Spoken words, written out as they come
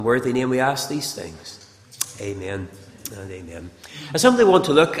worthy name we ask these things. Amen and amen. I simply want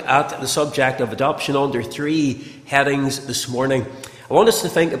to look at the subject of adoption under three headings this morning. I want us to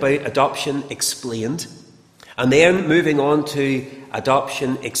think about adoption explained, and then moving on to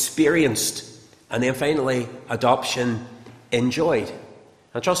adoption experienced, and then finally adoption enjoyed.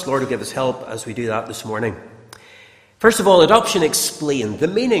 I trust the Lord will give us help as we do that this morning. First of all, adoption explained, the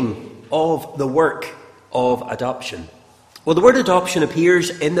meaning of the work of adoption. Well, the word adoption appears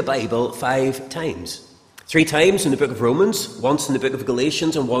in the Bible 5 times. 3 times in the book of Romans, once in the book of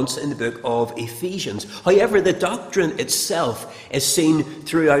Galatians, and once in the book of Ephesians. However, the doctrine itself is seen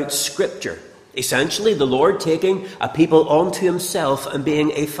throughout Scripture. Essentially, the Lord taking a people onto himself and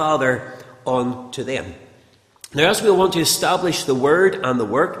being a father unto them. Now, as we want to establish the word and the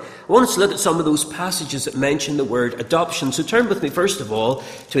work, I want us to look at some of those passages that mention the word adoption. So turn with me, first of all,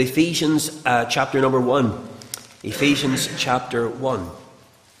 to Ephesians chapter number 1. Ephesians chapter 1.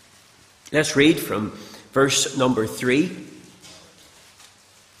 Let's read from verse number 3.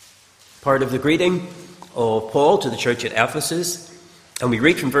 Part of the greeting of Paul to the church at Ephesus. And we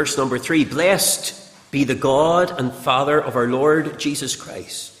read from verse number 3. Blessed be the God and Father of our Lord Jesus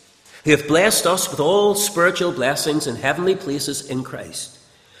Christ, who hath blessed us with all spiritual blessings in heavenly places in Christ,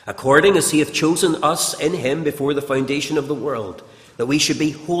 according as he hath chosen us in him before the foundation of the world, that we should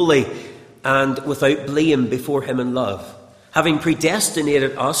be holy and without blame before him in love, having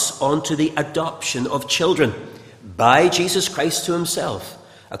predestinated us unto the adoption of children by Jesus Christ to himself,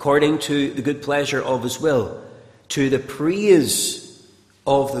 according to the good pleasure of his will, to the praise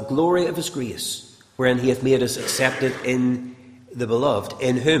of the glory of his grace, wherein he hath made us accepted in the beloved,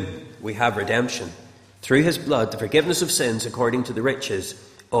 in whom we have redemption, through his blood, the forgiveness of sins, according to the riches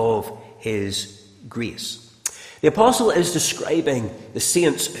of his grace. The apostle is describing the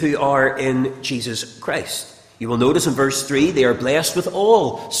saints who are in Jesus Christ. You will notice in verse 3, they are blessed with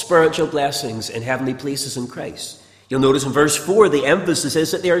all spiritual blessings in heavenly places in Christ. You'll notice in verse 4, the emphasis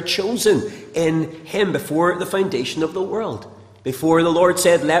is that they are chosen in him before the foundation of the world. Before the Lord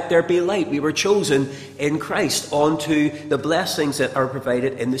said, let there be light, we were chosen in Christ onto the blessings that are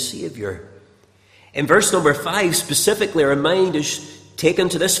provided in the Saviour. In verse number 5, specifically, our mind is taken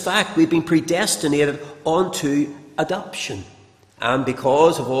to this fact: we've been predestinated unto adoption. And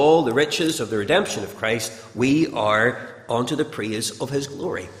because of all the riches of the redemption of Christ, we are unto the praise of his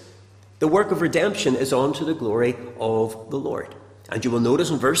glory. The work of redemption is unto the glory of the Lord. And you will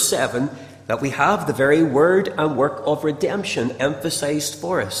notice in verse 7 that we have the very word and work of redemption emphasized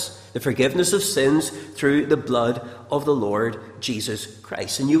for us: the forgiveness of sins through the blood of the Lord Jesus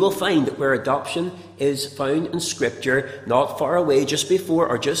Christ. And you will find that where adoption is found in Scripture, not far away, just before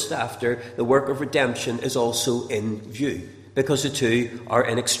or just after, the work of redemption is also in view, because the two are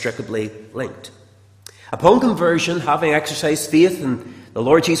inextricably linked. Upon conversion, having exercised faith in the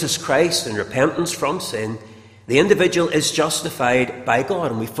Lord Jesus Christ and repentance from sin, the individual is justified by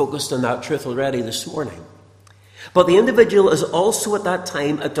God, and we focused on that truth already this morning. But the individual is also at that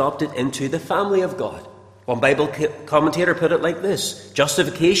time adopted into the family of God. One Bible commentator put it like this: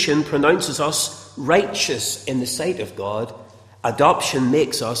 justification pronounces us righteous in the sight of God. Adoption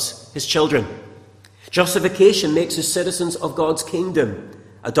makes us his children. Justification makes us citizens of God's kingdom.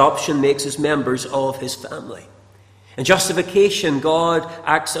 Adoption makes us members of his family. In justification, God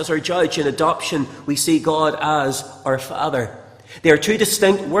acts as our judge. In adoption, we see God as our Father. They are two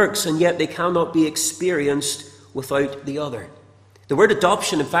distinct works, and yet they cannot be experienced without the other. The word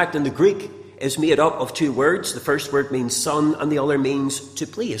adoption, in fact, in the Greek, is made up of 2 words. The first word means son, and the other means to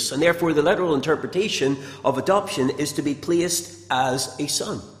place. And therefore, the literal interpretation of adoption is to be placed as a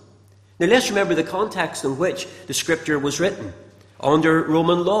son. Now, let's remember the context in which the Scripture was written: under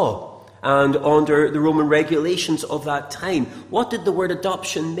Roman law and under the Roman regulations of that time. What did the word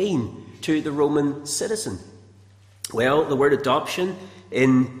adoption mean to the Roman citizen? Well, the word adoption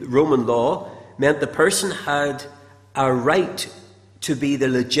in Roman law meant the person had a right to be the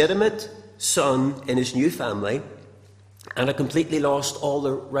legitimate son in his new family, and had completely lost all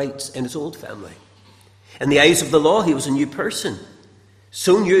the rights in his old family. In the eyes of the law, he was a new person,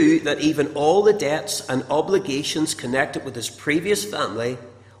 so new that even all the debts and obligations connected with his previous family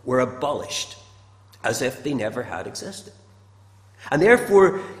were abolished, as if they never had existed. And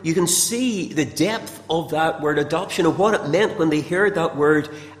therefore, you can see the depth of that word adoption and what it meant when they heard that word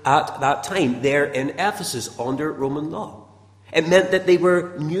at that time there in Ephesus under Roman law. It meant that they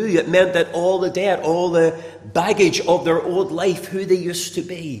were new. It meant that all the debt, all the baggage of their old life, who they used to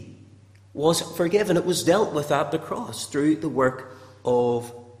be, was forgiven. It was dealt with at the cross through the work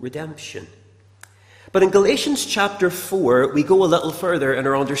of redemption. But in Galatians chapter 4, we go a little further in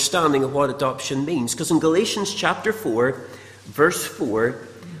our understanding of what adoption means. Because in Galatians chapter 4, verse 4,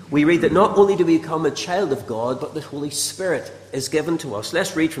 we read that not only do we become a child of God, but the Holy Spirit is given to us.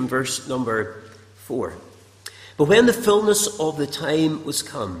 Let's read from verse number 4. But when the fullness of the time was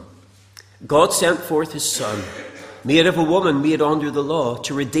come, God sent forth his Son, made of a woman made under the law,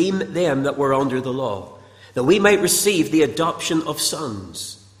 to redeem them that were under the law, that we might receive the adoption of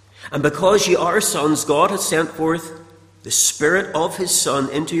sons. And because ye are sons, God hath sent forth the Spirit of his Son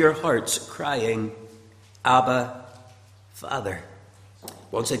into your hearts, crying, Abba, Father.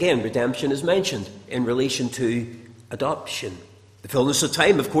 Once again, redemption is mentioned in relation to adoption. The fullness of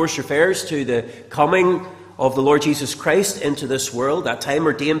time, of course, refers to the coming of the Lord Jesus Christ into this world, that time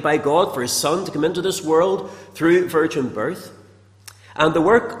ordained by God for his Son to come into this world through virgin birth. And the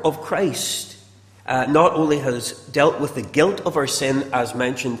work of Christ not only has dealt with the guilt of our sin, as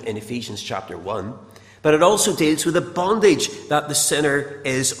mentioned in Ephesians chapter 1, but it also deals with the bondage that the sinner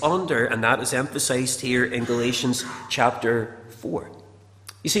is under, and that is emphasized here in Galatians chapter 4.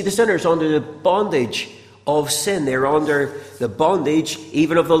 You see, the sinner is under the bondage of sin. They're under the bondage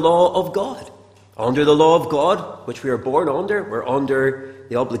even of the law of God. Under the law of God, which we are born under, we're under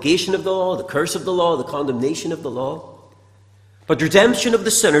the obligation of the law, the curse of the law, the condemnation of the law. But redemption of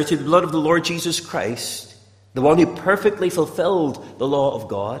the sinner through the blood of the Lord Jesus Christ, the one who perfectly fulfilled the law of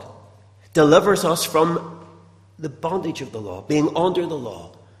God, delivers us from the bondage of the law, being under the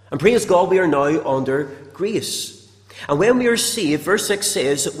law. And praise God, we are now under grace. And when we are saved, verse 6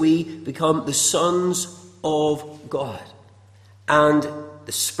 says that we become the sons of God. And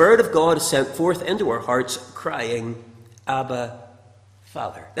the Spirit of God is sent forth into our hearts, crying, Abba,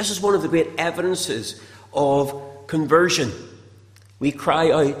 Father. This is one of the great evidences of conversion. We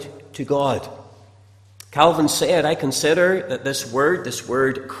cry out to God. Calvin said, I consider that this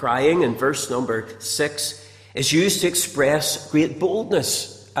word crying in verse number 6, is used to express great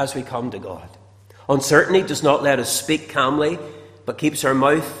boldness as we come to God. Uncertainty does not let us speak calmly, but keeps our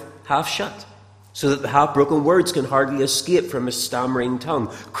mouth half shut, so that the half-broken words can hardly escape from a stammering tongue.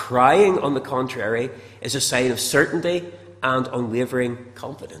 Crying, on the contrary, is a sign of certainty and unwavering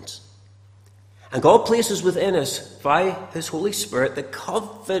confidence. And God places within us, by his Holy Spirit, the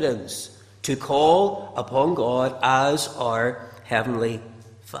confidence to call upon God as our heavenly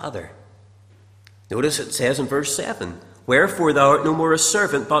Father. Notice it says in verse 7, Wherefore thou art no more a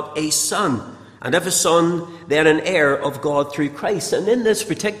servant, but a son, and if a son, then an heir of God through Christ. And in this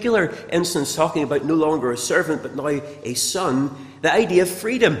particular instance, talking about no longer a servant, but now a son, the idea of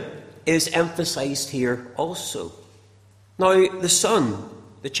freedom is emphasized here also. Now, the son,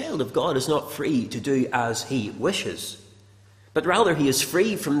 the child of God, is not free to do as he wishes, but rather he is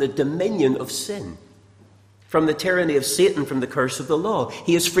free from the dominion of sin, from the tyranny of Satan, from the curse of the law.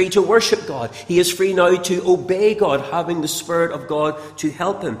 He is free to worship God. He is free now to obey God, having the Spirit of God to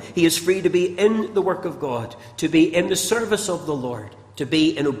help him. He is free to be in the work of God, to be in the service of the Lord, to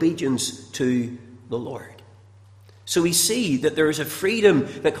be in obedience to the Lord. So we see that there is a freedom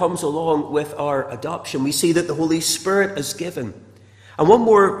that comes along with our adoption. We see that the Holy Spirit is given. And one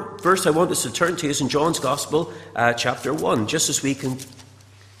more verse I want us to turn to is in John's Gospel, chapter 1, just as we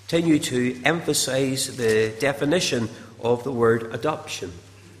continue to emphasize the definition of the word adoption.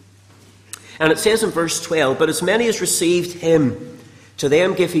 And it says in verse 12, But as many as received him, to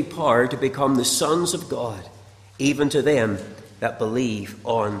them gave he power to become the sons of God, even to them that believe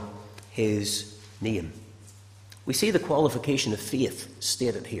on his name. We see the qualification of faith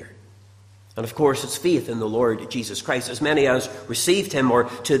stated here. And of course, it's faith in the Lord Jesus Christ. As many as received him, or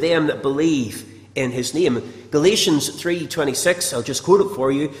to them that believe in his name. Galatians 3:26, I'll just quote it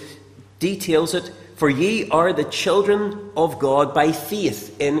for you, details it. For ye are the children of God by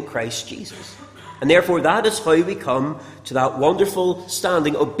faith in Christ Jesus. And therefore that is how we come to that wonderful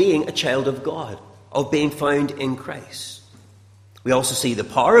standing of being a child of God, of being found in Christ. We also see the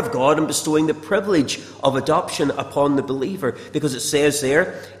power of God in bestowing the privilege of adoption upon the believer, because it says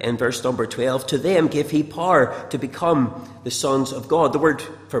there in verse number 12, To them gave he power to become the sons of God. The word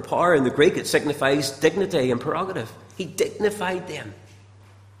for power in the Greek, it signifies dignity and prerogative. He dignified them.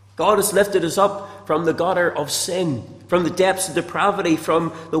 God has lifted us up from the gutter of sin, from the depths of depravity,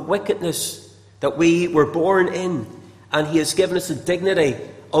 from the wickedness that we were born in, and he has given us the dignity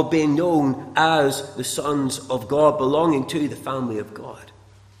of being known as the sons of God, belonging to the family of God.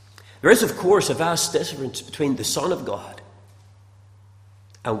 There is, of course, a vast difference between the Son of God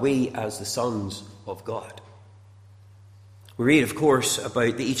and we as the sons of God. We read, of course,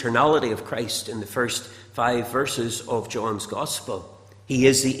 about the eternality of Christ in the first 5 verses of John's Gospel. He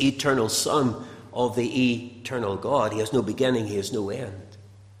is the eternal Son of the eternal God. He has no beginning, he has no end.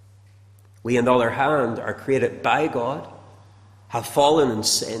 We, on the other hand, are created by God, have fallen in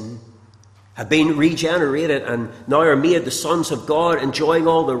sin, have been regenerated and now are made the sons of God, enjoying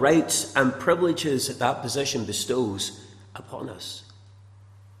all the rights and privileges that that position bestows upon us.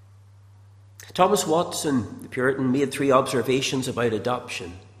 Thomas Watson, the Puritan, made 3 observations about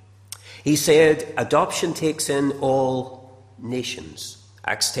adoption. He said, adoption takes in all nations.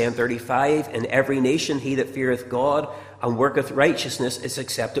 Acts 10:35, in every nation he that feareth God and worketh righteousness is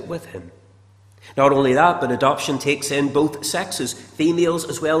accepted with him. Not only that, but adoption takes in both sexes, females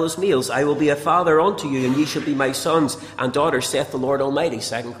as well as males. I will be a father unto you, and ye shall be my sons and daughters, saith the Lord Almighty,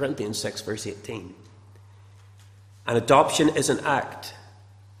 2 Corinthians 6, verse 18. And adoption is an act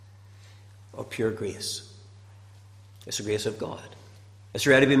of pure grace. It's the grace of God. It's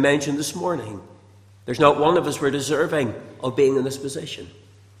already been mentioned this morning. There's not one of us who are deserving of being in this position.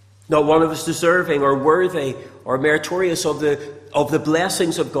 Not one of us deserving or worthy or meritorious of the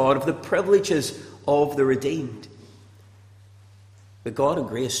blessings of God, of the privileges of the redeemed. But God in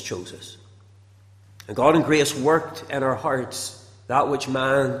grace chose us. And God in grace worked in our hearts that which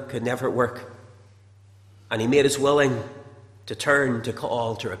man could never work. And he made us willing to turn, to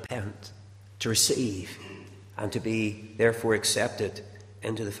call, to repent, to receive, and to be therefore accepted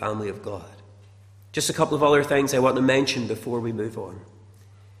into the family of God. Just a couple of other things I want to mention before we move on.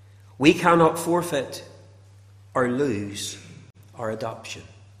 We cannot forfeit or lose our adoption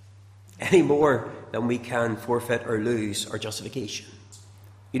any more than we can forfeit or lose our justification.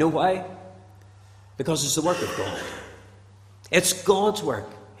 You know why? Because it's the work of God. It's God's work.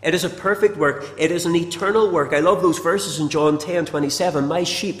 It is a perfect work. It is an eternal work. I love those verses in John 10:27. My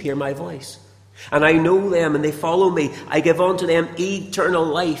sheep hear my voice, and I know them, and they follow me. I give unto them eternal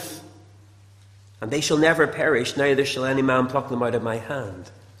life, and they shall never perish, neither shall any man pluck them out of my hand.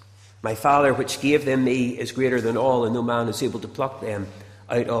 My Father which gave them me is greater than all, and no man is able to pluck them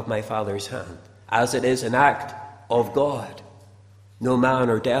out of my Father's hand. As it is an act of God, no man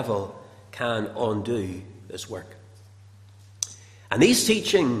or devil can undo this work. And these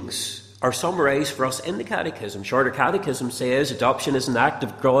teachings are summarized for us in the Catechism. Shorter Catechism says adoption is an act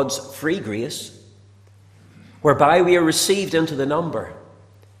of God's free grace, whereby we are received into the number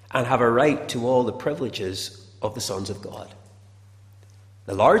and have a right to all the privileges of the sons of God.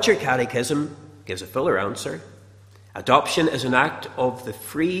 The larger Catechism gives a fuller answer. Adoption is an act of the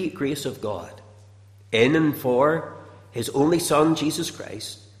free grace of God in and for his only Son, Jesus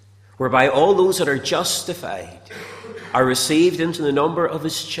Christ, whereby all those that are justified are received into the number of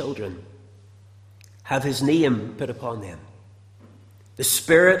his children, have his name put upon them, the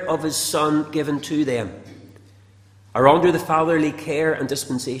Spirit of his Son given to them, are under the fatherly care and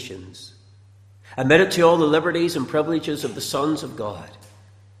dispensations, admitted to all the liberties and privileges of the sons of God,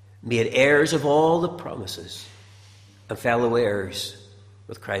 made heirs of all the promises, and fellow heirs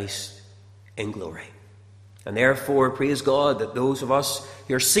with Christ in glory. And therefore, praise God that those of us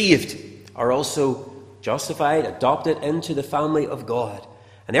who are saved are also justified, adopted into the family of God.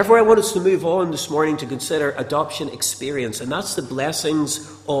 And therefore, I want us to move on this morning to consider adoption experience, and that's the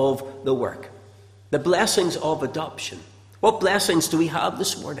blessings of the work. The blessings of adoption. What blessings do we have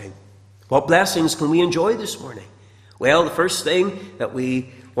this morning? What blessings can we enjoy this morning? Well, the first thing that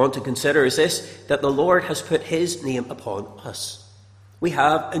we want to consider is this, that the Lord has put his name upon us. We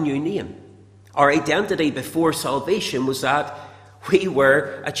have a new name. Our identity before salvation was that we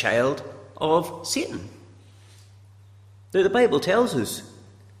were a child of Satan. Now, the Bible tells us,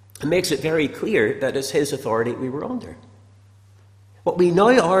 it makes it very clear that it's his authority we were under. But we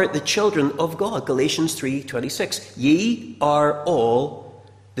now are the children of God. Galatians 3:26. Ye are all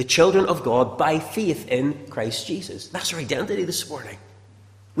the children of God by faith in Christ Jesus. That's our identity this morning.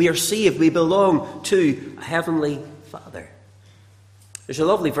 We are saved. We belong to a heavenly Father. There's a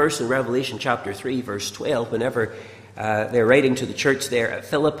lovely verse in Revelation chapter 3, verse 12, whenever they're writing to the church there at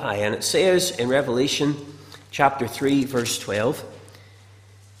Philippi. And it says in Revelation chapter 3, verse 12,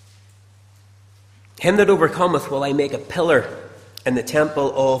 Him that overcometh will I make a pillar in the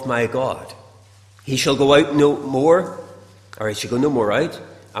temple of my God. He shall go out no more, or he shall go no more out,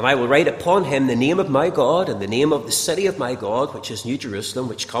 and I will write upon him the name of my God, and the name of the city of my God, which is New Jerusalem,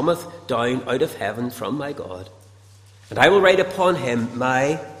 which cometh down out of heaven from my God. And I will write upon him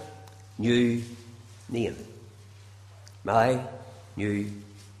my new name. My new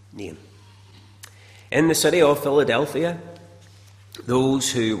name. In the city of Philadelphia,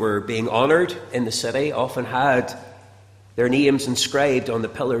 those who were being honoured in the city often had their names inscribed on the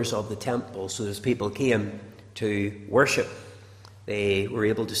pillars of the temple, so as people came to worship, they were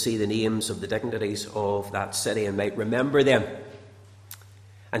able to see the names of the dignitaries of that city and might remember them.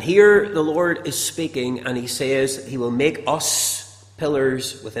 And here the Lord is speaking, and he says that he will make us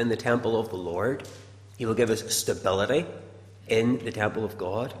pillars within the temple of the Lord. He will give us stability in the temple of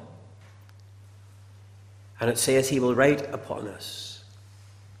God. And it says he will write upon us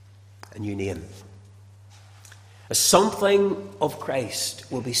a new name. Something of Christ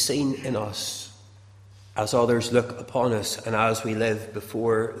will be seen in us as others look upon us and as we live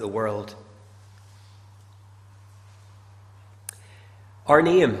before the world. Our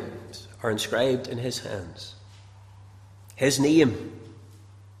names are inscribed in his hands. His name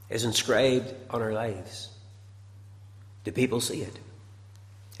is inscribed on our lives. Do people see it?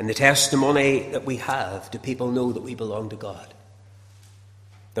 In the testimony that we have, do people know that we belong to God?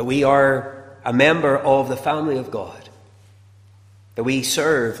 That we are a member of the family of God? That we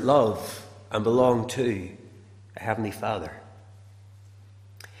serve, love, and belong to a Heavenly Father?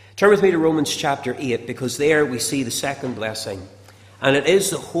 Turn with me to Romans chapter 8, because there we see the second blessing. And it is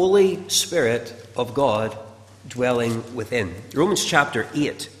the Holy Spirit of God dwelling within. Romans chapter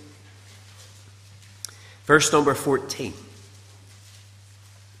 8, verse number 14.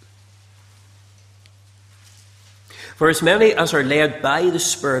 For as many as are led by the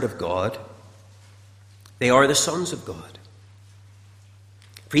Spirit of God, they are the sons of God.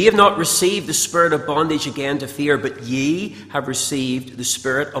 For ye have not received the spirit of bondage again to fear, but ye have received the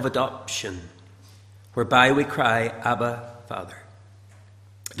Spirit of adoption, whereby we cry, Abba, Father.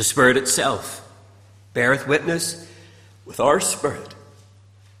 The Spirit itself beareth witness with our spirit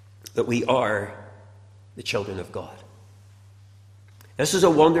that we are the children of God. This is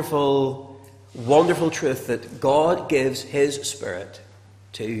a wonderful, wonderful truth, that God gives his Spirit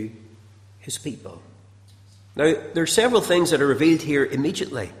to his people. Now, there are several things that are revealed here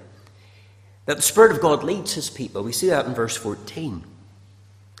immediately. That the Spirit of God leads his people. We see that in verse 14.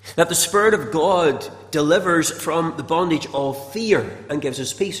 That the Spirit of God delivers from the bondage of fear and gives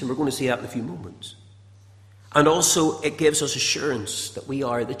us peace. And we're going to see that in a few moments. And also it gives us assurance that we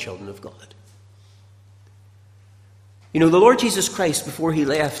are the children of God. You know, the Lord Jesus Christ, before he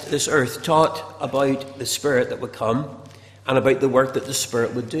left this earth, taught about the Spirit that would come and about the work that the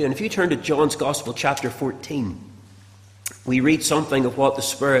Spirit would do. And if you turn to John's Gospel, chapter 14, we read something of what the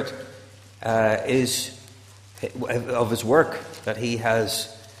Spirit is, of his work that he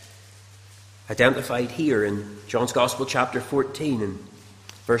has identified here in John's Gospel, chapter 14, and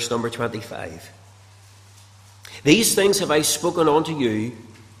verse number 25. These things have I spoken unto you,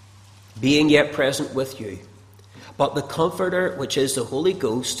 being yet present with you. But the Comforter, which is the Holy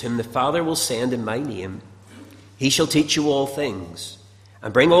Ghost, whom the Father will send in my name, he shall teach you all things,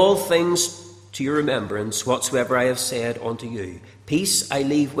 and bring all things to your remembrance, whatsoever I have said unto you. Peace I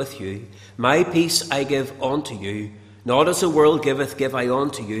leave with you, my peace I give unto you. Not as the world giveth, give I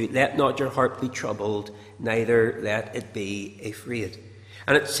unto you. Let not your heart be troubled, neither let it be afraid.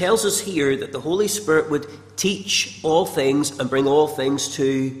 And it tells us here that the Holy Spirit would teach all things and bring all things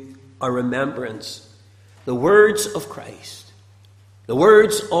to our remembrance. The words of Christ, the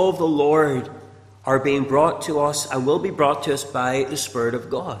words of the Lord, are being brought to us and will be brought to us by the Spirit of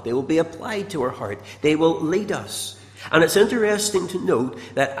God. They will be applied to our heart. They will lead us. And it's interesting to note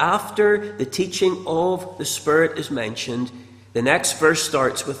that after the teaching of the Spirit is mentioned, the next verse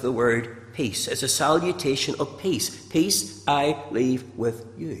starts with the word peace. It's a salutation of peace. Peace I leave with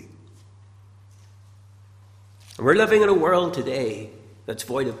you. And we're living in a world today that's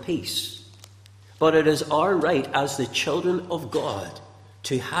void of peace. But it is our right as the children of God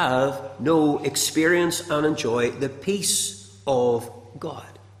to have, know, experience and enjoy the peace of God.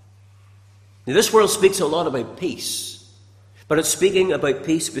 Now, this world speaks a lot about peace, but it's speaking about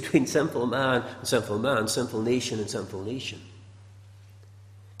peace between sinful man, sinful nation and sinful nation.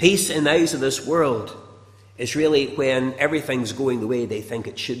 Peace in the eyes of this world is really when everything's going the way they think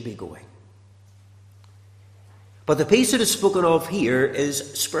it should be going. But the peace that is spoken of here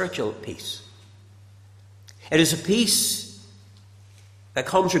is spiritual peace. It is a peace that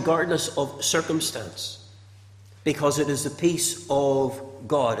comes regardless of circumstance, because it is the peace of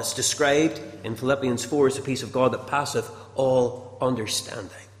God. It's described in Philippians 4 as the peace of God that passeth all understanding.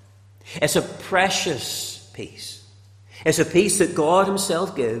 It's a precious peace. It's a peace that God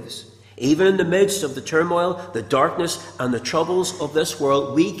himself gives. Even in the midst of the turmoil, the darkness, and the troubles of this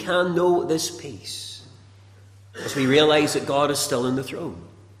world, we can know this peace as we realize that God is still on the throne.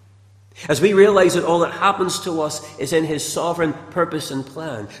 As we realize that all that happens to us is in his sovereign purpose and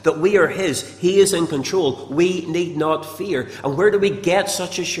plan, that we are his, he is in control, we need not fear. And where do we get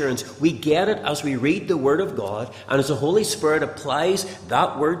such assurance? We get it as we read the Word of God and as the Holy Spirit applies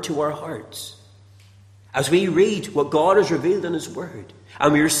that Word to our hearts. As we read what God has revealed in his Word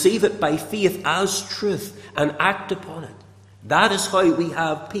and we receive it by faith as truth and act upon it, that is how we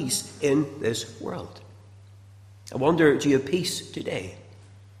have peace in this world. I wonder, do you have peace today?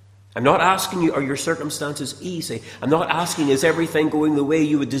 I'm not asking you, are your circumstances easy? I'm not asking, is everything going the way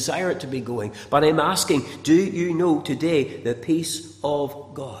you would desire it to be going? But I'm asking, do you know today the peace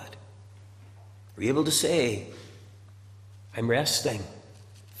of God? Are you able to say, I'm resting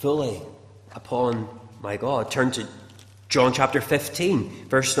fully upon my God? Turn to John chapter 15,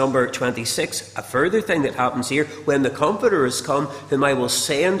 verse number 26. A further thing that happens here, when the Comforter is come, whom I will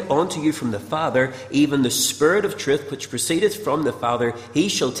send unto you from the Father, even the Spirit of truth, which proceedeth from the Father, he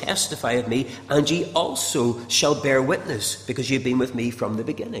shall testify of me, and ye also shall bear witness, because ye have been with me from the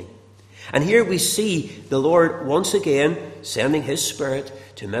beginning. And here we see the Lord once again sending his Spirit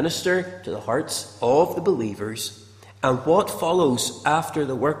to minister to the hearts of the believers. And what follows after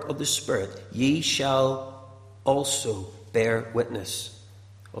the work of the Spirit? Ye shall also bear witness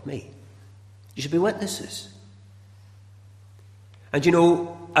of me. You should be witnesses. And you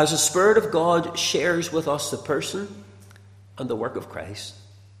know, as the Spirit of God shares with us the person and the work of Christ,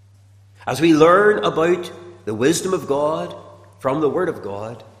 as we learn about the wisdom of God from the Word of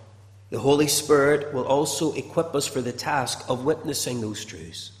God, the Holy Spirit will also equip us for the task of witnessing those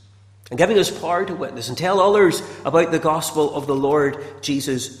truths and giving us power to witness and tell others about the gospel of the Lord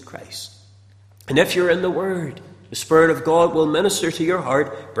Jesus Christ. And if you're in the Word, the Spirit of God will minister to your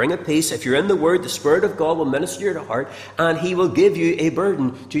heart, bring a peace. If you're in the Word, the Spirit of God will minister to your heart, and he will give you a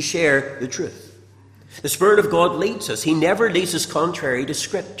burden to share the truth. The Spirit of God leads us. He never leads us contrary to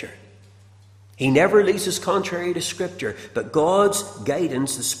Scripture. He never leads us contrary to Scripture. But God's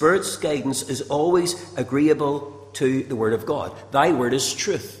guidance, the Spirit's guidance, is always agreeable to the Word of God. Thy word is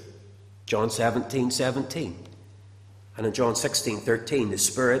truth. John 17:17. And in John 16:13, the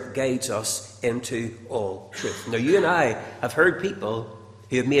Spirit guides us into all truth. Now, you and I have heard people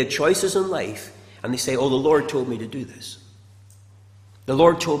who have made choices in life, and they say, oh, the Lord told me to do this. The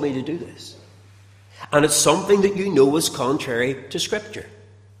Lord told me to do this. And it's something that you know is contrary to Scripture.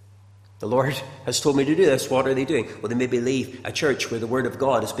 The Lord has told me to do this. What are they doing? Well, they maybe leave a church where the Word of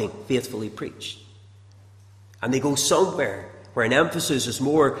God is being faithfully preached. And they go somewhere where an emphasis is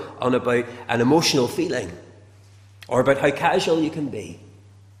more on about an emotional feeling, or about how casual you can be,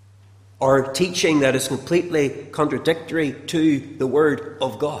 or teaching that is completely contradictory to the Word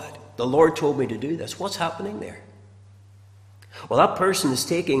of God. The Lord told me to do this. What's happening there? Well, that person is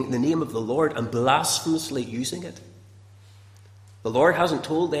taking the name of the Lord and blasphemously using it. The Lord hasn't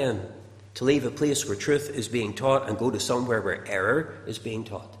told them to leave a place where truth is being taught and go to somewhere where error is being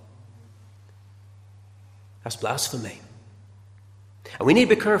taught. That's blasphemy. And we need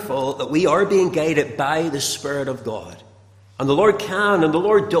to be careful that we are being guided by the Spirit of God. And the Lord can, and the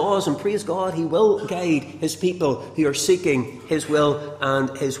Lord does, and praise God, he will guide his people who are seeking his will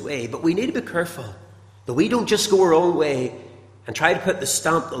and his way. But we need to be careful that we don't just go our own way and try to put the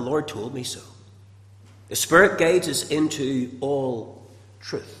stamp, the Lord told me so. The Spirit guides us into all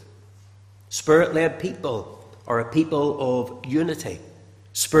truth. Spirit-led people are a people of unity.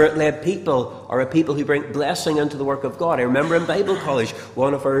 Spirit-led people are a people who bring blessing into the work of God. I remember in Bible college,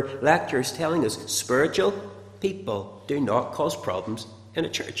 one of our lecturers telling us, spiritual people do not cause problems in a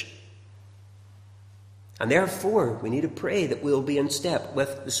church. And therefore, we need to pray that we'll be in step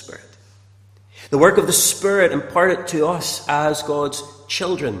with the Spirit. The work of the Spirit imparted to us as God's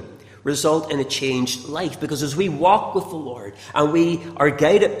children result in a changed life. Because as we walk with the Lord and we are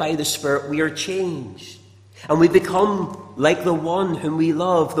guided by the Spirit, we are changed. And we become like the one whom we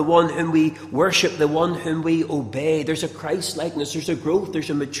love, the one whom we worship, the one whom we obey. There's a Christ-likeness, there's a growth,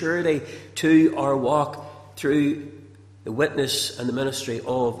 there's a maturity to our walk through the witness and the ministry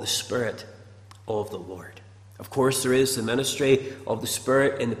of the Spirit of the Lord. Of course, there is the ministry of the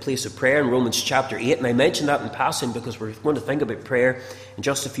Spirit in the place of prayer in Romans chapter 8. And I mention that in passing because we're going to think about prayer in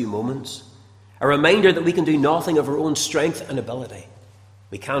just a few moments. A reminder that we can do nothing of our own strength and ability.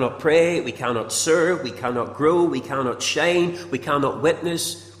 We cannot pray, we cannot serve, we cannot grow, we cannot shine, we cannot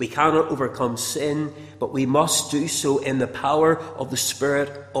witness, we cannot overcome sin, but we must do so in the power of the Spirit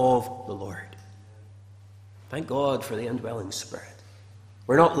of the Lord. Thank God for the indwelling Spirit.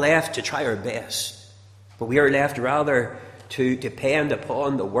 We're not left to try our best, but we are left rather to depend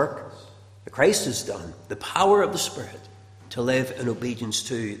upon the work that Christ has done, the power of the Spirit, to live in obedience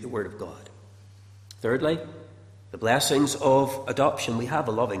to the Word of God. Thirdly, the blessings of adoption. We have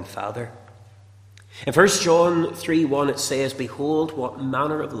a loving Father. In 1 John 3:1 it says, behold, what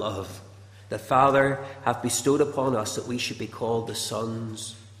manner of love the Father hath bestowed upon us, that we should be called the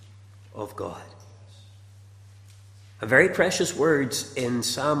sons of God. And very precious words in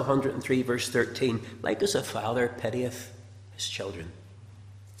Psalm 103 verse 13. Like as a father pitieth his children,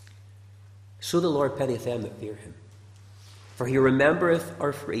 so the Lord pitieth them that fear him. For he remembereth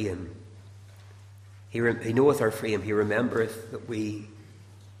our frame. He knoweth our frame. He remembereth that we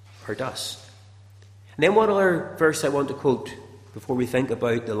or dust. And then one other verse I want to quote before we think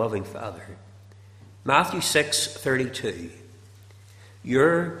about the loving Father. Matthew 6:32.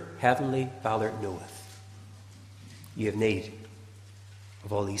 Your heavenly Father knoweth you have need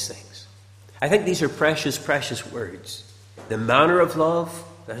of all these things. I think these are precious, precious words. The manner of love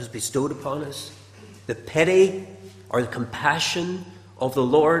that is bestowed upon us, the pity or the compassion of the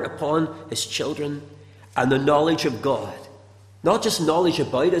Lord upon his children, and the knowledge of God. Not just knowledge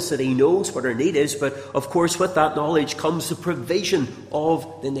about us that he knows what our need is, but of course with that knowledge comes the provision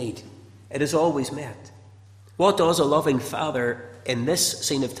of the need. It is always met. What does a loving Father in this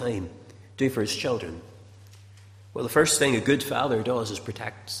scene of time do for his children? Well, the first thing a good father does is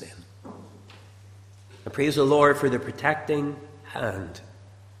protects them. And praise the Lord for the protecting hand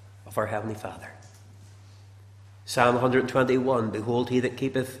of our Heavenly Father. Psalm 121, behold, he that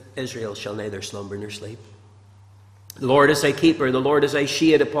keepeth Israel shall neither slumber nor sleep. The Lord is thy keeper, the Lord is thy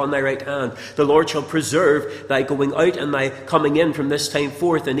shade upon thy right hand. The Lord shall preserve thy going out and thy coming in from this time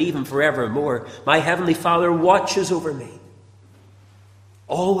forth and even forevermore. My Heavenly Father watches over me.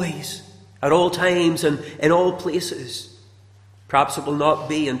 Always, at all times and in all places. Perhaps it will not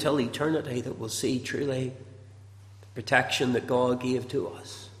be until eternity that we'll see truly the protection that God gave to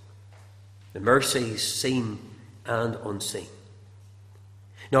us. The mercies seen and unseen.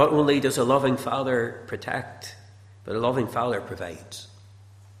 Not only does a loving Father protect, but a loving Father provides.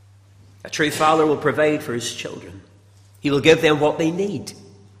 A true Father will provide for his children. He will give them what they need.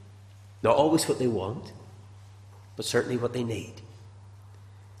 Not always what they want, but certainly what they need.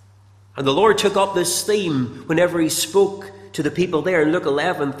 And the Lord took up this theme whenever he spoke to the people there in Luke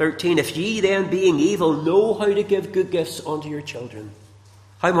 11:13. If ye then, being evil, know how to give good gifts unto your children,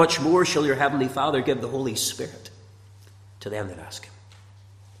 how much more shall your heavenly Father give the Holy Spirit to them that ask him?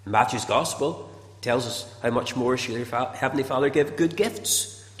 In Matthew's Gospel tells us how much more shall your Heavenly Father give good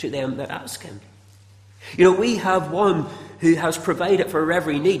gifts to them that ask him. You know, we have one who has provided for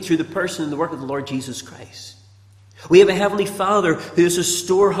every need through the person and the work of the Lord Jesus Christ. We have a Heavenly Father who is a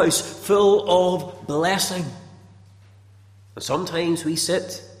storehouse full of blessing. And sometimes we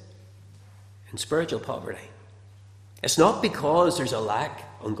sit in spiritual poverty. It's not because there's a lack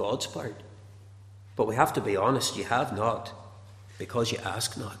on God's part, but we have to be honest, you have not because you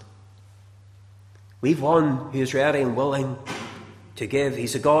ask not. We've one who is ready and willing to give.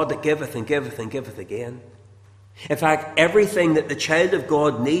 He's a God that giveth and giveth and giveth again. In fact, everything that the child of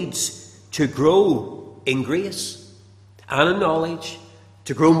God needs to grow in grace and in knowledge,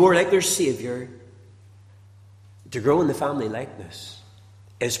 to grow more like their Saviour, to grow in the family likeness,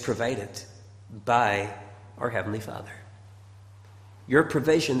 is provided by our Heavenly Father. Your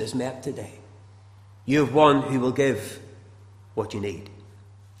provision is met today. You have one who will give what you need.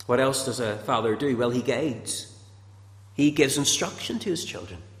 What else does a father do? Well, he guides. He gives instruction to his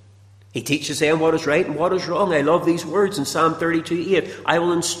children. He teaches them what is right and what is wrong. I love these words in Psalm 32:8. I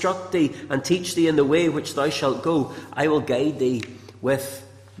will instruct thee and teach thee in the way which thou shalt go. I will guide thee with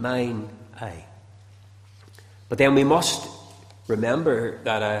mine eye. But then we must remember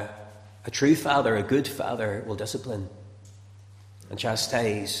that a true father, a good father, will discipline and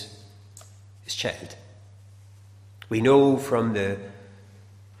chastise his child. We know from the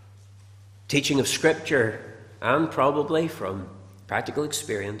teaching of Scripture and probably from practical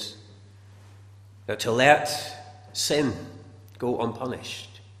experience that to let sin go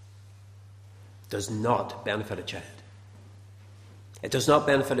unpunished does not benefit a child. It does not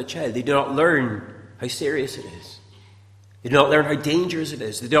benefit a child. They do not learn how serious it is. They do not learn how dangerous it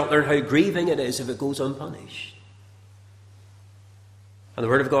is. They do not learn how grieving it is if it goes unpunished. And the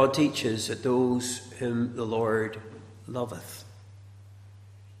Word of God teaches that those whom the Lord loveth,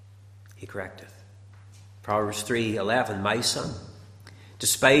 he correcteth. Proverbs 3:11, my son,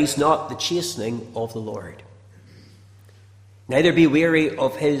 despise not the chastening of the Lord, neither be weary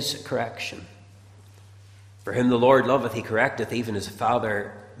of his correction. For whom the Lord loveth, he correcteth, even as a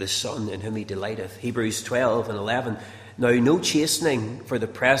father the son in whom he delighteth. Hebrews 12:11, now no chastening for the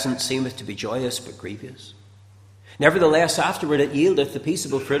present seemeth to be joyous, but grievous. Nevertheless, afterward it yieldeth the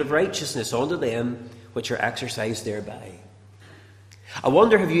peaceable fruit of righteousness unto them which are exercised thereby. I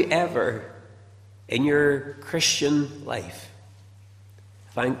wonder, have you ever, in your Christian life,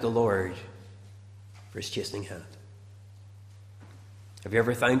 thanked the Lord for his chastening hand? Have you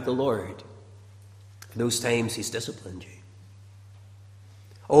ever thanked the Lord for those times he's disciplined you?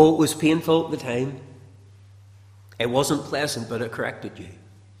 Oh, it was painful at the time. It wasn't pleasant, but it corrected you.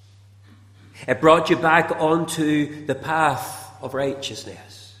 It brought you back onto the path of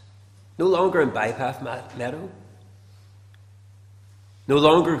righteousness. No longer in bypath meadow. No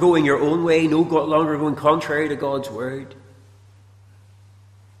longer going your own way. No longer going contrary to God's word.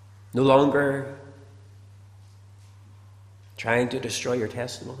 No longer trying to destroy your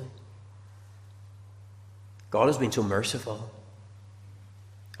testimony. God has been so merciful.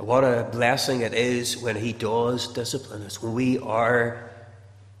 And what a blessing it is when he does discipline us, when we are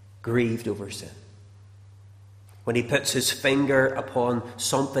grieved over sin. When he puts his finger upon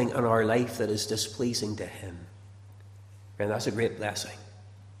something in our life that is displeasing to him. And that's a great blessing.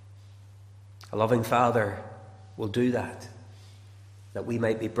 A loving Father will do that we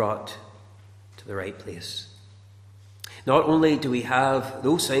might be brought to the right place. Not only do we have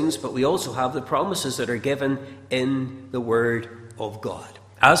those things, but we also have the promises that are given in the Word of God.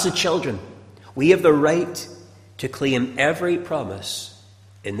 As the children, we have the right to claim every promise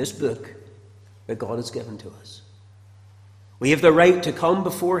in this book that God has given to us. We have the right to come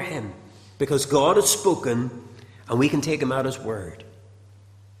before him because God has spoken and we can take him at his word.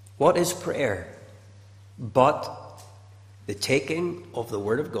 What is prayer but the taking of the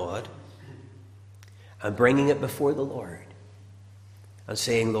word of God and bringing it before the Lord and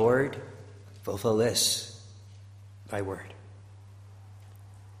saying, Lord, fulfill this, thy word.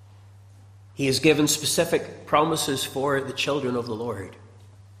 He has given specific promises for the children of the Lord.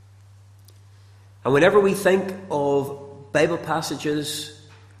 And whenever we think of Bible passages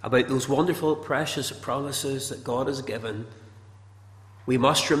about those wonderful, precious promises that God has given, we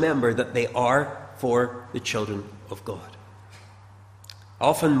must remember that they are for the children of God. I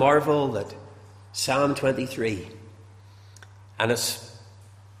often marvel at Psalm 23, and it's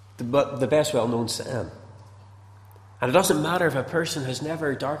the best well-known psalm. And it doesn't matter if a person has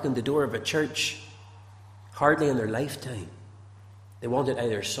never darkened the door of a church, hardly in their lifetime. They want it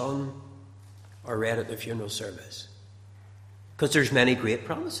either sung or read at the funeral service. Because there's many great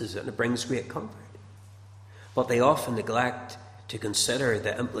promises and it brings great comfort. But they often neglect to consider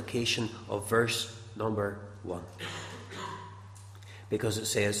the implication of verse number 1. Because it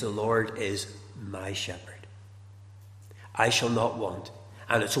says, the Lord is my shepherd. I shall not want.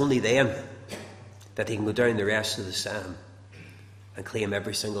 And it's only then that he can go down the rest of the psalm and claim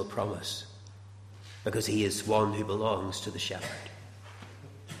every single promise. Because he is one who belongs to the shepherd.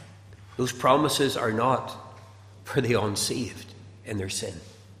 Those promises are not for the unsaved in their sin.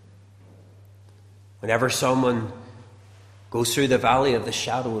 Whenever someone goes through the valley of the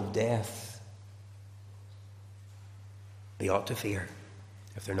shadow of death, they ought to fear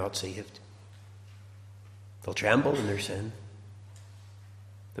if they're not saved. They'll tremble in their sin.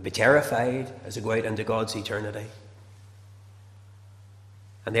 They'll be terrified as they go out into God's eternity.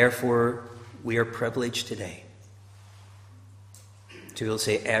 And therefore, we are privileged today to be able to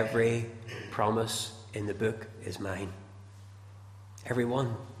say, every promise in the book is mine. Every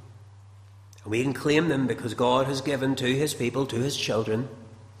one. And we can claim them because God has given to his people, to his children,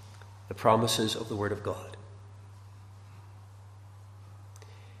 the promises of the Word of God.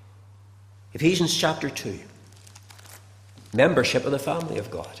 Ephesians chapter 2. Membership of the family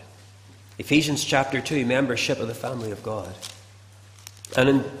of God. Ephesians chapter 2, membership of the family of God. And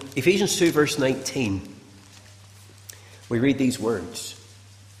in Ephesians 2 verse 19, we read these words.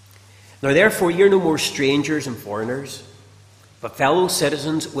 Now therefore ye are no more strangers and foreigners, but fellow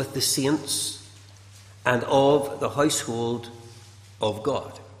citizens with the saints and of the household of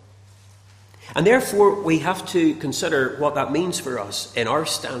God. And therefore we have to consider what that means for us in our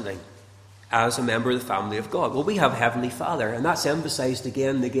standing as a member of the family of God. Well, we have Heavenly Father, and that's emphasized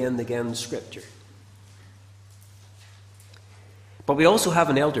again and again and again in Scripture. But we also have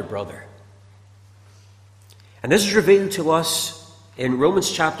an elder brother. And this is revealed to us in Romans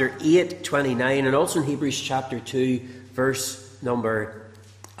chapter 8, 29, and also in Hebrews chapter 2, verse number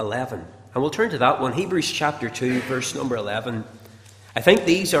 11. And we'll turn to that one, Hebrews chapter 2, verse number 11. I think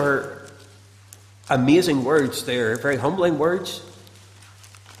these are amazing words. They're very humbling words.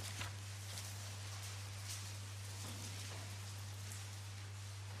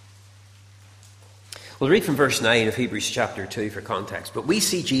 We'll read from verse 9 of Hebrews chapter 2 for context. But we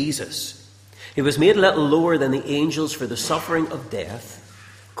see Jesus, who was made a little lower than the angels for the suffering of death,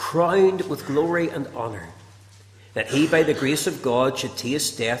 crowned with glory and honour, that he by the grace of God should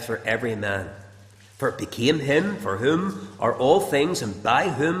taste death for every man. For it became him for whom are all things and by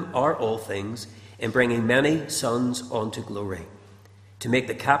whom are all things, in bringing many sons unto glory, to make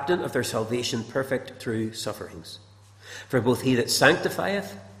the captain of their salvation perfect through sufferings. For both he that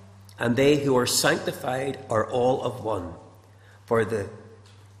sanctifieth and they who are sanctified are all of one. For the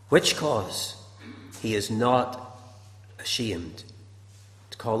which cause he is not ashamed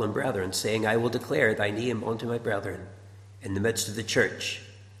to call them brethren, saying, I will declare thy name unto my brethren. In the midst of the church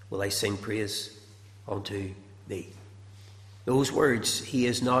will I sing praise unto thee. Those words, he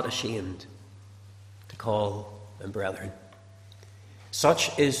is not ashamed to call them brethren.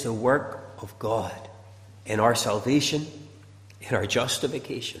 Such is the work of God in our salvation, in our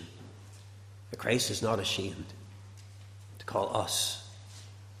justification, that Christ is not ashamed to call us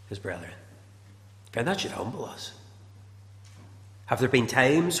his brethren. Friend, that should humble us. Have there been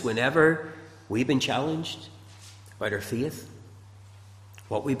times whenever we've been challenged about our faith,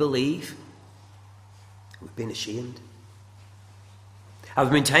 what we believe, we've been ashamed? Have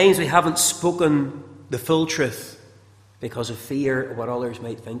there been times we haven't spoken the full truth because of fear of what others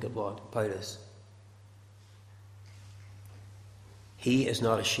might think about us? He is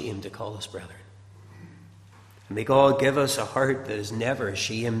not ashamed to call us brethren. And may God give us a heart that is never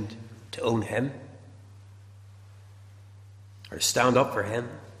ashamed to own him, or to stand up for him,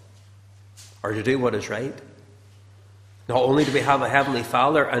 or to do what is right. Not only do we have a heavenly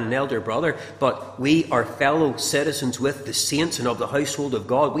Father and an elder brother, but we are fellow citizens with the saints and of the household of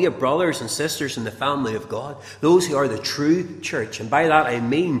God. We have brothers and sisters in the family of God, those who are the true church. And by that I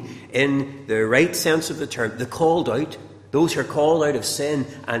mean, in the right sense of the term, the called out, those who are called out of sin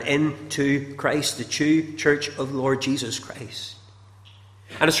and into Christ, the true church of the Lord Jesus Christ.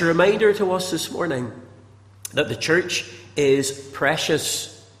 And it's a reminder to us this morning that the church is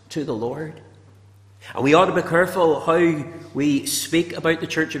precious to the Lord. And we ought to be careful how we speak about the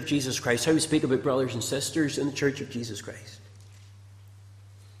church of Jesus Christ, how we speak about brothers and sisters in the church of Jesus Christ.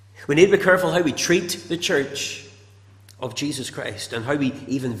 We need to be careful how we treat the church of Jesus Christ and how we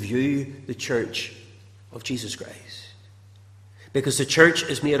even view the church of Jesus Christ. Because the church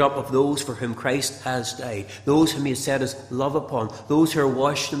is made up of those for whom Christ has died, those whom he has set his love upon, those who are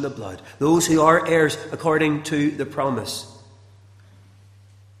washed in the blood, those who are heirs according to the promise.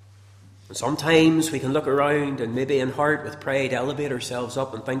 And sometimes we can look around and maybe in heart with pride elevate ourselves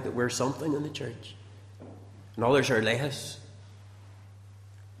up and think that we're something in the church, and others are less.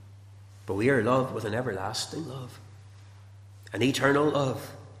 But we are loved with an everlasting love, an eternal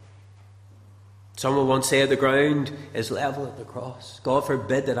love. Someone once said the ground is level at the cross. God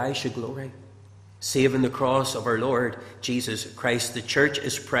forbid that I should glory, save in the cross of our Lord Jesus Christ. The church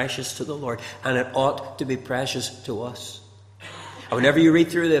is precious to the Lord, and it ought to be precious to us. And whenever you read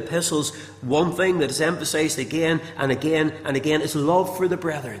through the epistles, one thing that is emphasized again and again and again is love for the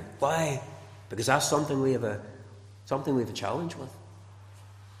brethren. Why? Because that's something we have a challenge with.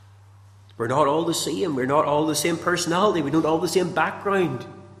 We're not all the same. We're not all the same personality. We don't all the same background.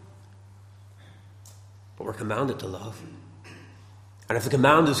 But we're commanded to love. And if the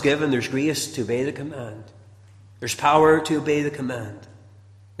command is given, there's grace to obey the command. There's power to obey the command.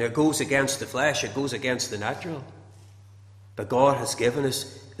 Now, it goes against the flesh, it goes against the natural. But God has given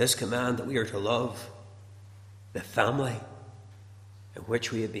us this command that we are to love the family in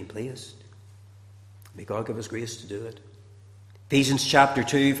which we have been placed. May God give us grace to do it. Ephesians chapter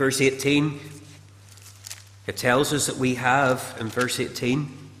 2, verse 18. It tells us that we have, in verse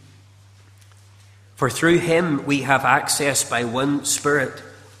 18, for through him we have access by one Spirit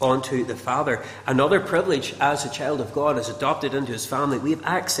unto the Father. Another privilege as a child of God, as adopted into his family, we have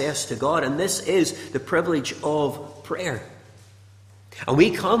access to God, and this is the privilege of prayer. And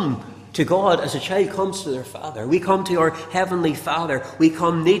we come to God as a child comes to their father. We come to our heavenly Father. We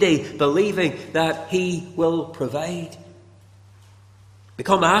come needy, believing that he will provide. We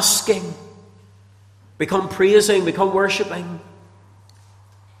come asking. We come praising. We come worshipping.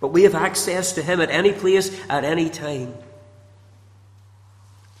 But we have access to him at any place, at any time.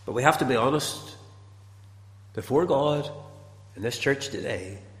 But we have to be honest before God in this church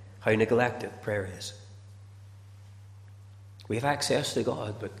today how neglected prayer is. We have access to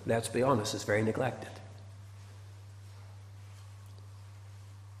God, but let's be honest, it's very neglected.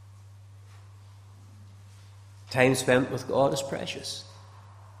 Time spent with God is precious.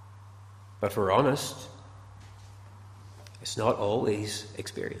 But if we're honest, it's not always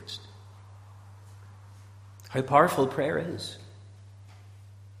experienced. How powerful prayer is.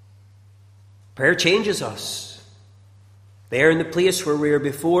 Prayer changes us. There in the place where we are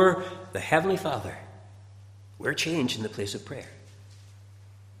before the Heavenly Father, we're changed in the place of prayer.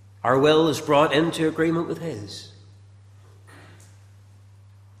 Our will is brought into agreement with his.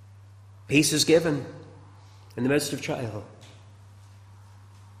 Peace is given in the midst of trial.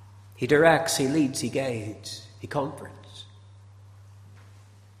 He directs, he leads, he guides, he comforts.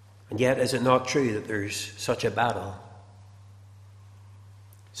 And yet, is it not true that there's such a battle,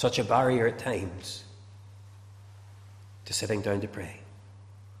 such a barrier at times to sitting down to pray?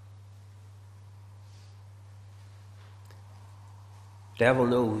 The devil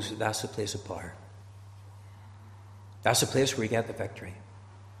knows that that's the place of power. That's the place where we get the victory.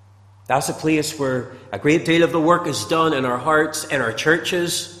 That's the place where a great deal of the work is done in our hearts, in our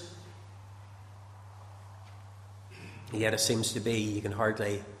churches. Yet it seems to be you can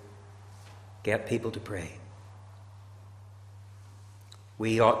hardly get people to pray.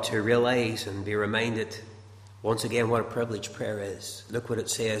 We ought to realize and be reminded once again what a privilege prayer is. Look what it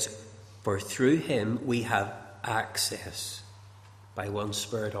says. For through him we have access by one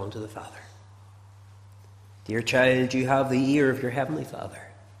Spirit unto the Father. Dear child, you have the ear of your Heavenly Father.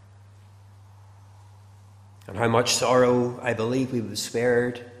 And how much sorrow I believe we would be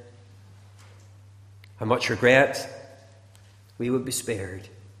spared. How much regret we would be spared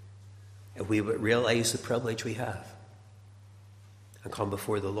if we would realize the privilege we have and come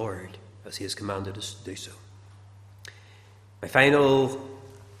before the Lord as he has commanded us to do so. My final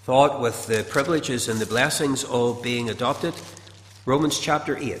thought with the privileges and the blessings of being adopted, Romans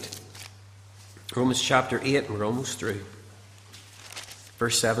chapter 8. Romans chapter 8, and we're almost through.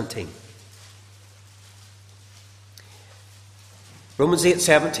 Verse 17. Romans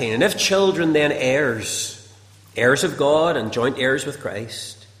 8:17. And if children, then heirs, heirs of God and joint heirs with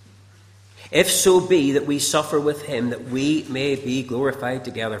Christ, if so be that we suffer with him, that we may be glorified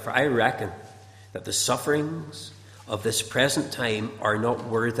together. For I reckon that the sufferings of this present time are not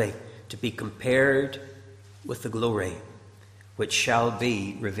worthy to be compared with the glory which shall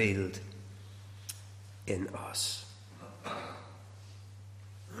be revealed in us.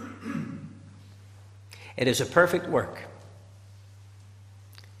 It is a perfect work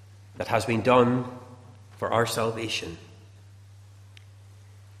that has been done for our salvation,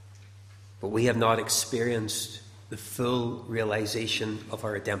 but we have not experienced the full realization of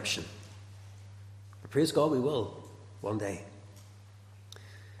our redemption. But praise God, we will one day.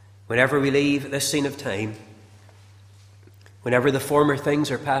 Whenever we leave this scene of time, whenever the former things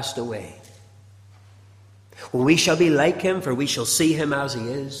are passed away, when we shall be like him, for we shall see him as he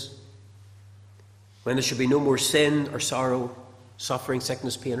is, when there shall be no more sin or sorrow, suffering,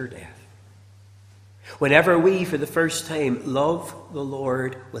 sickness, pain, or death. Whenever we, for the first time, love the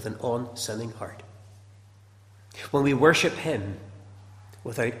Lord with an unsinning heart. When we worship him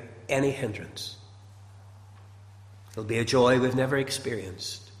without any hindrance. It'll be a joy we've never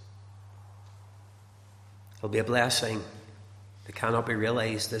experienced. It'll be a blessing that cannot be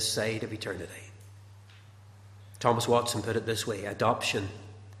realized this side of eternity. Thomas Watson put it this way: adoption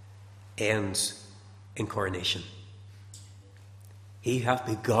ends in coronation. He hath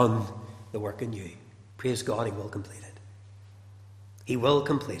begun the work in you. Praise God, he will complete it. He will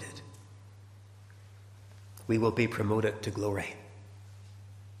complete it. We will be promoted to glory,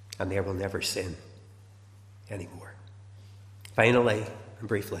 and there will never sin anymore. Finally, and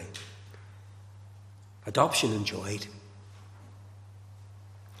briefly, adoption enjoyed.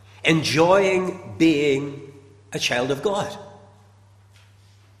 Enjoying being a child of God.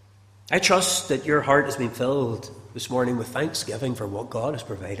 I trust that your heart has been filled this morning with thanksgiving for what God has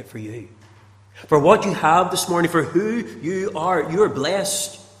provided for you. For what you have this morning, for who you are. You are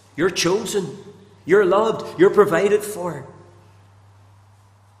blessed. You're chosen. You're loved. You're provided for.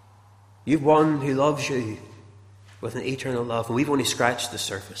 You've one who loves you with an eternal love. And we've only scratched the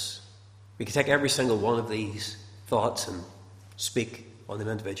surface. We can take every single one of these thoughts and speak on them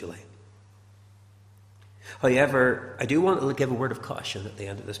individually. However, I do want to give a word of caution at the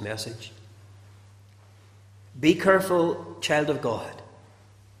end of this message. Be careful, child of God,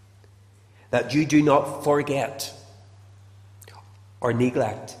 that you do not forget or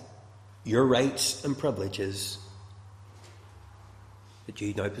neglect your rights and privileges that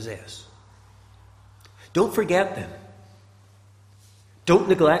you now possess. Don't forget them. Don't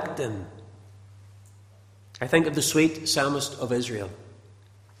neglect them. I think of the sweet psalmist of Israel,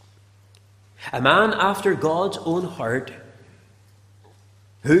 a man after God's own heart,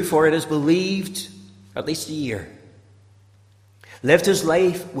 who, for it is believed, at least a year, lived his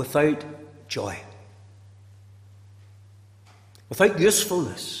life without joy, without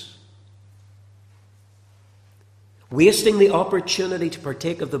usefulness, wasting the opportunity to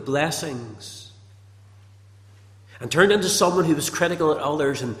partake of the blessings, and turned into someone who was critical of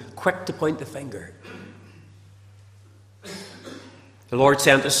others and quick to point the finger. The Lord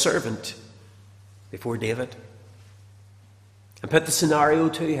sent a servant before David and put the scenario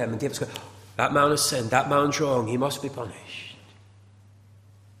to him, and David said, that man has sinned, that man's wrong, he must be punished.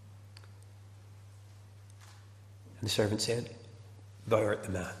 And the servant said, thou art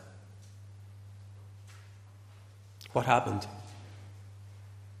the man. What happened?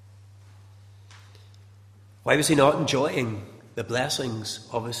 Why was he not enjoying the blessings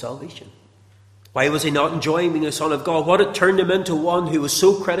of his salvation? Why was he not enjoying being a son of God? What had turned him into one who was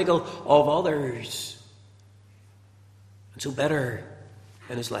so critical of others and so bitter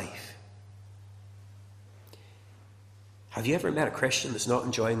in his life? Have you ever met a Christian that's not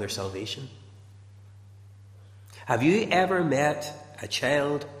enjoying their salvation? Have you ever met a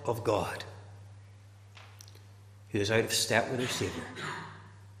child of God who is out of step with their Saviour?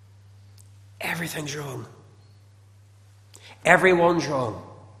 Everything's wrong. Everyone's wrong.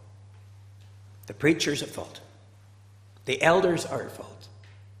 The preacher's at fault. The elders are at fault.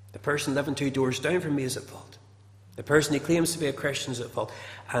 The person living 2 doors down from me is at fault. The person who claims to be a Christian is at fault.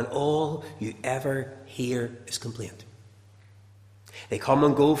 And all you ever hear is complaint. They come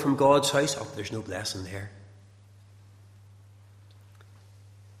and go from God's house. Oh, there's no blessing there.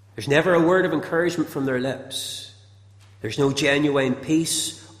 There's never a word of encouragement from their lips. There's no genuine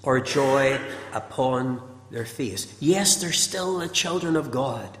peace or joy upon their face. Yes, they're still the children of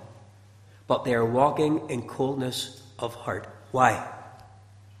God, but they are walking in coldness of heart. Why?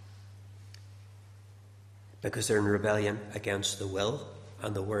 Because they're in rebellion against the will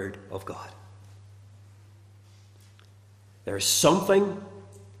and the word of God. There's something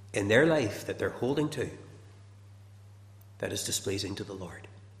in their life that they're holding to that is displeasing to the Lord.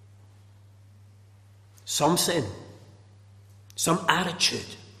 Some sin, some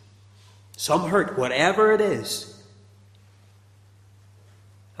attitude, some hurt, whatever it is.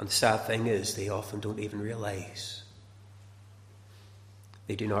 And the sad thing is, they often don't even realize.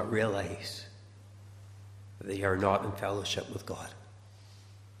 They do not realize that they are not in fellowship with God.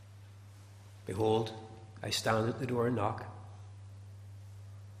 Behold, I stand at the door and knock.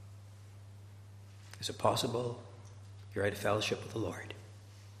 Is it possible you're out of fellowship with the Lord?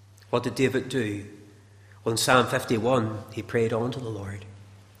 What did David do? Well, in Psalm 51, he prayed on to the Lord.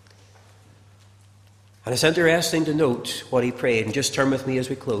 And it's interesting to note what he prayed. And just turn with me as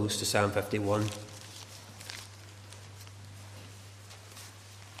we close to Psalm 51.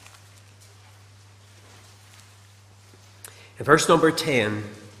 In verse number 10,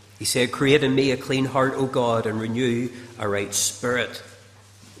 he said, "Create in me a clean heart, O God, and renew a right spirit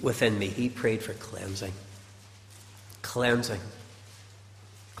within me." He prayed for cleansing. Cleansing.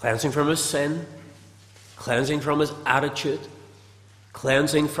 Cleansing from his sin. Cleansing from his attitude.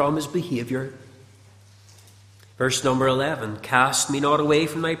 Cleansing from his behaviour. Verse number 11, "Cast me not away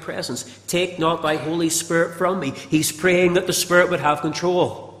from thy presence. Take not thy Holy Spirit from me." He's praying that the Spirit would have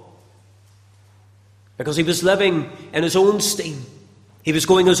control. Because he was living in his own steam. He was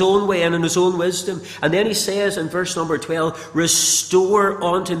going his own way and in his own wisdom. And then he says in verse number 12, "Restore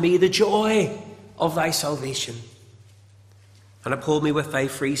unto me the joy of thy salvation, and uphold me with thy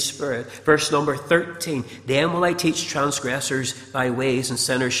free spirit." Verse number 13, "Then will I teach transgressors thy ways, and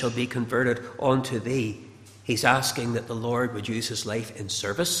sinners shall be converted unto thee." He's asking that the Lord would use his life in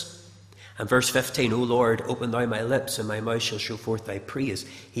service. And verse 15, "O Lord, open thou my lips, and my mouth shall show forth thy praise."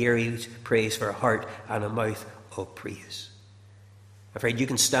 Here he prays for a heart and a mouth of praise. I'm afraid you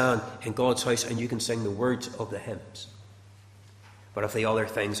can stand in God's house and you can sing the words of the hymns. But if the other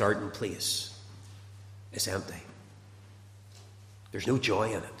things aren't in place, it's empty. There's no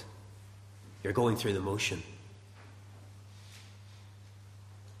joy in it. You're going through the motion.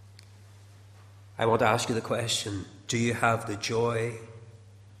 I want to ask you the question, do you have the joy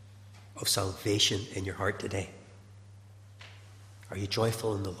of salvation in your heart today? Are you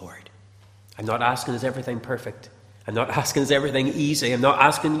joyful in the Lord? I'm not asking, is everything perfect? I'm not asking, is everything easy? I'm not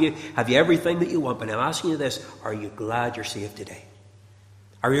asking you, have you everything that you want? But I'm asking you this, are you glad you're saved today?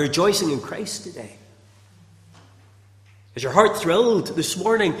 Are you rejoicing in Christ today? Is your heart thrilled this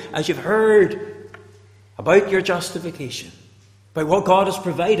morning as you've heard about your justification? About what God has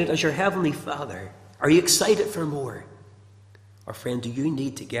provided as your Heavenly Father? Are you excited for more? Or friend, do you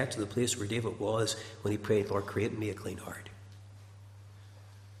need to get to the place where David was when he prayed, "Lord, create in me a clean heart"?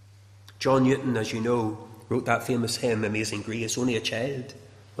 John Newton, as you know, wrote that famous hymn, "Amazing Grace," only a child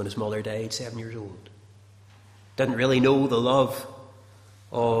when his mother died, 7 years old. Didn't really know the love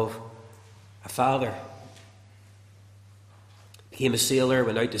of a father. Became a sailor,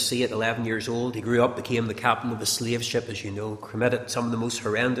 went out to sea at 11 years old. He grew up, became the captain of a slave ship, as you know, committed some of the most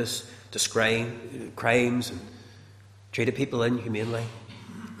horrendous crimes and treated people inhumanely.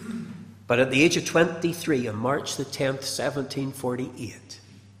 But at the age of 23, on March the 10th, 1748,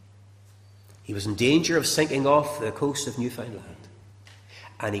 he was in danger of sinking off the coast of Newfoundland.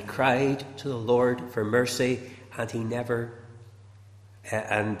 And he cried to the Lord for mercy, and he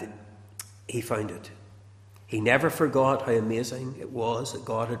found it. He never forgot how amazing it was that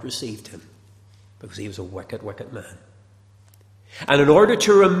God had received him, because he was a wicked, wicked man. And in order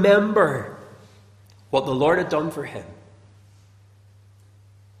to remember what the Lord had done for him,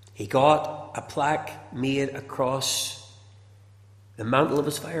 he got a plaque made across the mantle of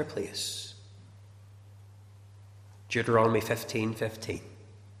his fireplace. Deuteronomy 15:15.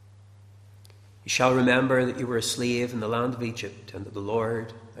 "You shall remember that you were a slave in the land of Egypt, and that the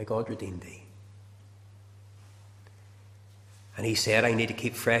Lord thy God redeemed thee." And he said, I need to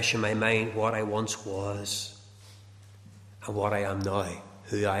keep fresh in my mind what I once was and what I am now,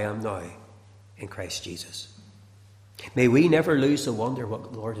 who I am now in Christ Jesus. May we never lose the wonder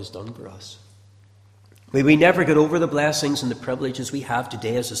what the Lord has done for us. May we never get over the blessings and the privileges we have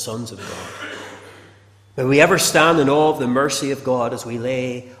today as the sons of God. May we ever stand in awe of the mercy of God as we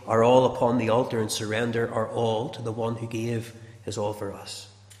lay our all upon the altar and surrender our all to the one who gave his all for us.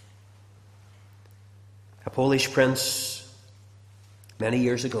 A Polish prince many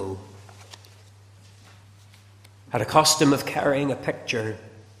years ago had a custom of carrying a picture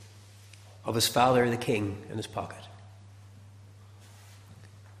of his father, the king, in his pocket.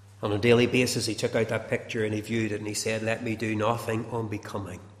 On a daily basis, he took out that picture and he viewed it and he said, let me do nothing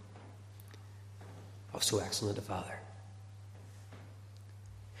unbecoming of so excellent a Father.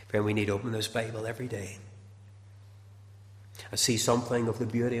 Friend, we need to open this Bible every day and see something of the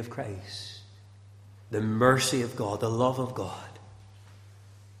beauty of Christ, the mercy of God, the love of God.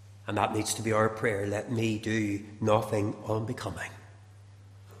 And that needs to be our prayer. Let me do nothing unbecoming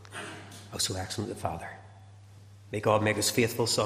of so excellent a Father. May God make us faithful sons.